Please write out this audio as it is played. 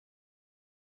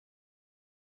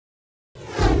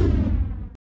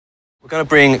Going to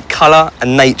bring colour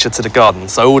and nature to the garden,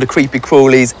 so all the creepy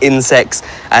crawlies, insects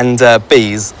and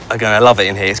bees are going to love it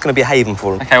in here. It's going to be a haven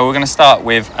for them. Okay, well, we're going to start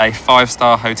with a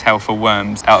 5-star hotel for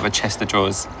worms out of a chest of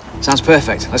drawers. Sounds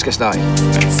perfect. Let's get started.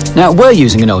 Now, we're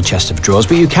using an old chest of drawers,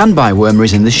 but you can buy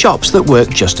wormeries in the shops that work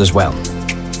just as well.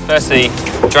 Firstly,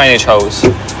 drainage holes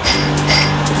with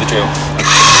the drill.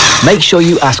 Make sure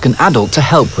you ask an adult to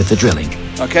help with the drilling.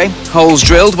 Okay, holes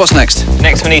drilled. What's next?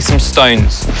 Next, we need some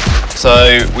stones.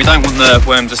 So we don't want the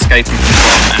worms escaping from the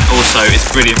bottom, and also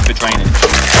it's brilliant for draining.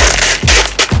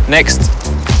 Next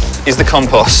is the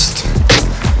compost.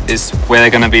 Is where they're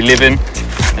going to be living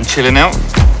and chilling out.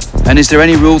 And is there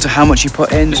any rule to how much you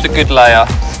put in? Just a good layer.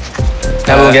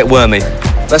 Now we'll get wormy.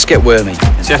 Let's get wormy.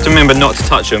 So you have to remember not to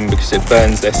touch them because it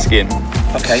burns their skin.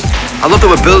 Okay. I love that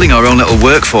we're building our own little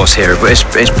workforce here, but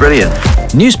it's brilliant.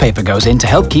 Newspaper goes in to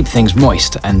help keep things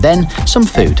moist, and then some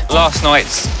food. Last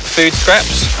night's food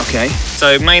scraps. Okay.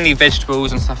 So mainly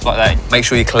vegetables and stuff like that. Make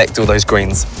sure you collect all those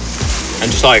greens.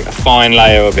 And just like a fine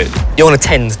layer of it. You want to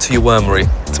tend to your wormery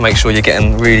to make sure you're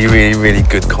getting really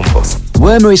good compost.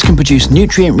 Wormeries can produce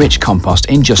nutrient-rich compost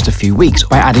in just a few weeks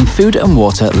by adding food and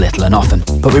water little and often.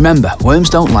 But remember, worms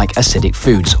don't like acidic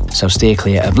foods, so steer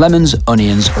clear of lemons,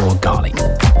 onions or garlic.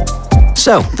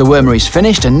 So, the wormery's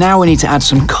finished, and now we need to add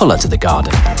some colour to the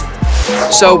garden.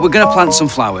 So we're going to plant some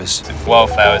flowers.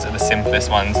 Wildflowers are the simplest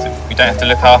ones. You don't have to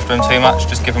look after them too much,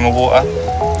 just give them a water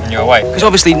and you're away. Because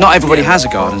obviously not everybody has a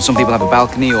garden. Some people have a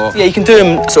balcony or... Yeah, you can do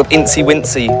them sort of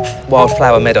incy-wincy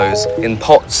wildflower meadows in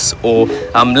pots, or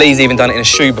Lee's even done it in a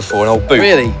shoe before, an old boot.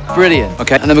 Really? Brilliant.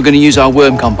 Okay, and then we're going to use our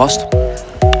worm compost.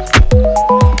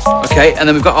 Okay, and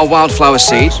then we've got our wildflower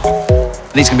seed.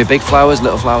 These can be big flowers,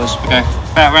 little flowers. Okay,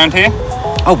 about around here?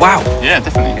 Oh, wow. Yeah,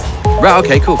 definitely. Right,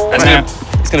 okay, cool. And now,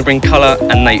 It's going to bring colour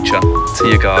and nature to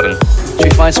your garden. should we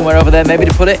find somewhere over there maybe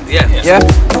to put it? Yeah. Yeah?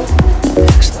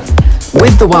 Excellent.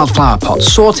 With the wildflower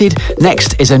pots sorted,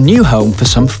 next is a new home for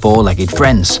some four-legged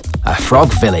friends, a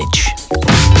frog village.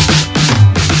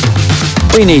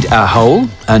 We need a hole,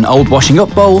 an old washing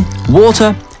up bowl,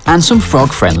 water and some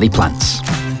frog-friendly plants.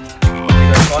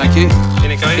 Thank you.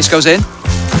 in it goes. This goes in.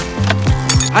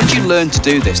 How did you learn to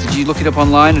do this? Did you look it up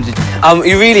online or did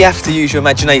You really have to use your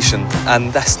imagination,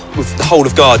 and that's with the whole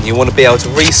of garden. You want to be able to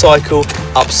recycle,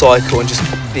 upcycle and just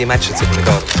be imaginative in the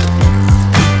garden.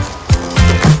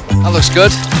 That looks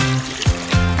good.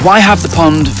 Why have the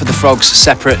pond for the frogs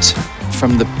separate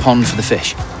from the pond for the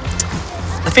fish?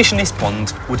 The fish in this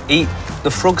pond would eat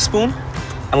the frog spawn,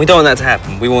 and we don't want that to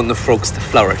happen. We want the frogs to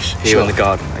flourish here in the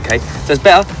garden, okay? So it's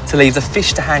better to leave the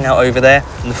fish to hang out over there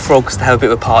and the frogs to have a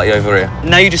bit of a party over here.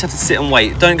 Now you just have to sit and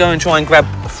wait. Don't go and try and grab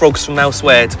frogs from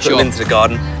elsewhere to put them into the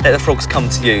garden. Let the frogs come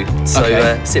to you. So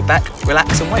sit back,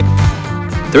 relax and wait.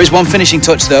 There is one finishing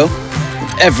touch though,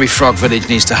 every frog village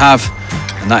needs to have,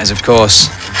 and that is of course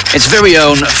its very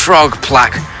own frog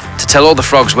plaque to tell all the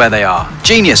frogs where they are.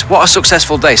 Genius, what a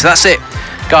successful day. So that's it,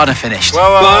 garden finished.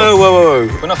 Whoa.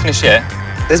 We're not finished yet.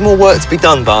 There's more work to be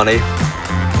done, Barney.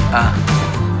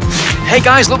 Hey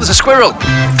guys, look, there's a squirrel.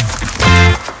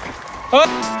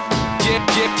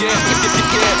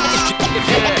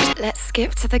 Let's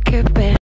skip to the good bit.